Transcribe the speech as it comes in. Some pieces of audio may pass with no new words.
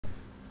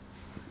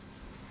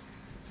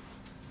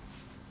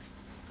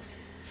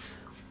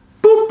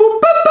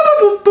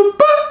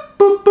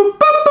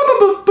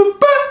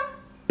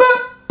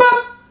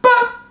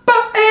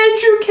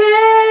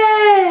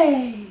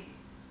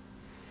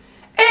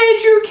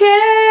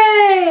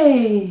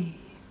K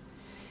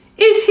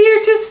is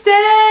here to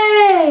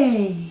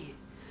stay.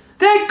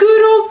 That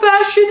good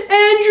old-fashioned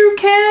Andrew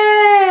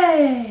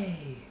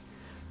K.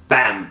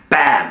 Bam,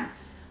 bam.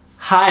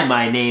 Hi,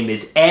 my name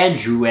is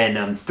Andrew and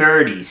I'm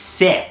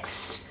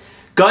 36.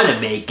 Gonna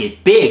make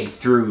it big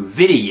through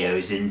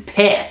videos and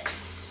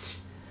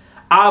pics.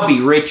 I'll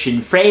be rich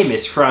and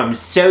famous from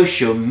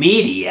social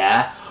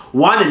media.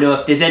 Wanna know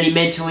if there's any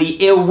mentally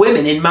ill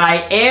women in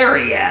my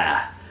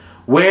area?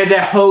 Where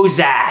the hoes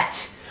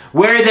at?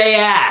 Where they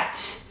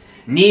at?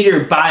 Need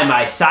her by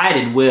my side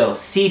and we'll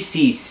see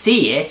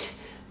it.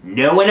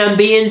 Know when I'm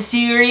being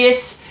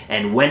serious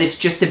and when it's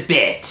just a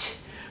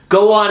bit.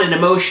 Go on an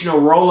emotional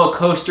roller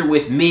coaster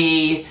with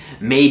me,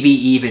 maybe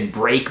even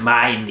break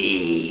my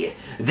knee.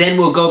 Then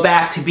we'll go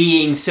back to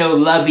being so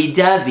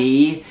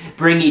lovey-dovey,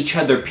 bring each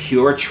other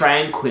pure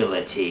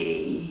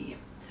tranquility.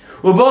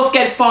 We'll both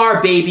get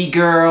far, baby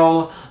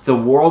girl. The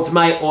world's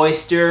my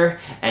oyster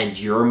and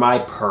you're my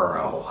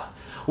pearl.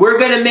 We're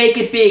gonna make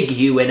it big,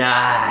 you and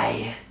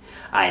I.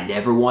 I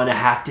never wanna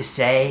have to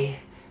say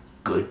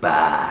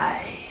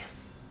goodbye.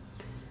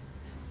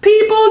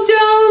 People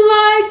don't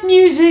like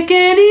music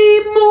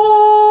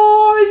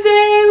anymore.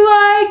 They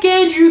like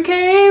Andrew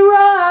K.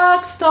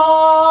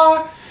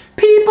 Rockstar.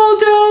 People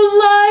don't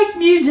like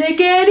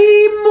music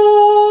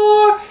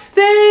anymore.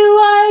 They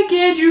like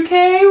Andrew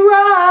K.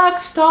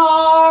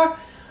 Rockstar.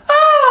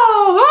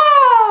 Oh,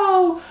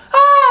 oh, oh,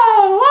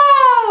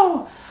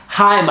 oh.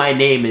 Hi, my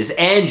name is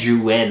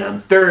Andrew and I'm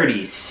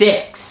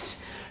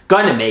 36.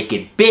 Gonna make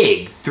it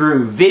big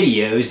through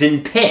videos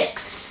and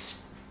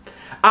pics.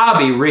 I'll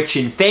be rich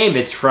and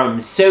famous from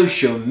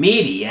social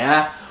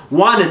media.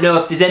 Wanna know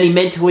if there's any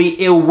mentally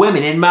ill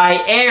women in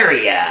my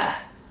area?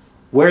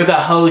 Where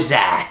the hoes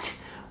at?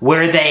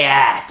 Where they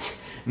at?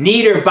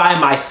 Need her by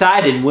my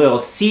side and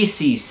we'll see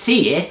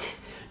it.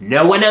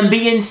 Know when I'm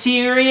being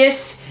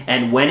serious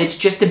and when it's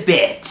just a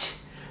bit.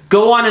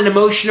 Go on an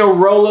emotional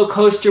roller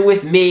coaster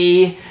with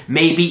me,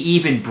 maybe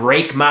even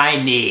break my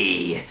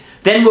knee.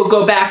 Then we'll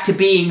go back to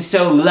being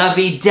so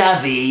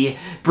lovey-dovey,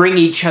 bring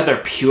each other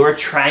pure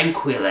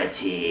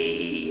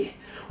tranquility.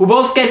 We'll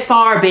both get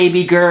far,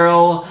 baby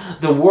girl.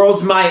 The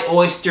world's my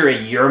oyster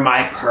and you're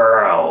my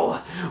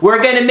pearl.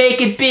 We're gonna make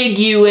it big,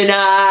 you and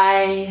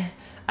I.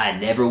 I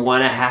never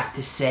wanna have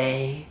to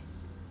say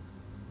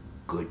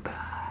goodbye.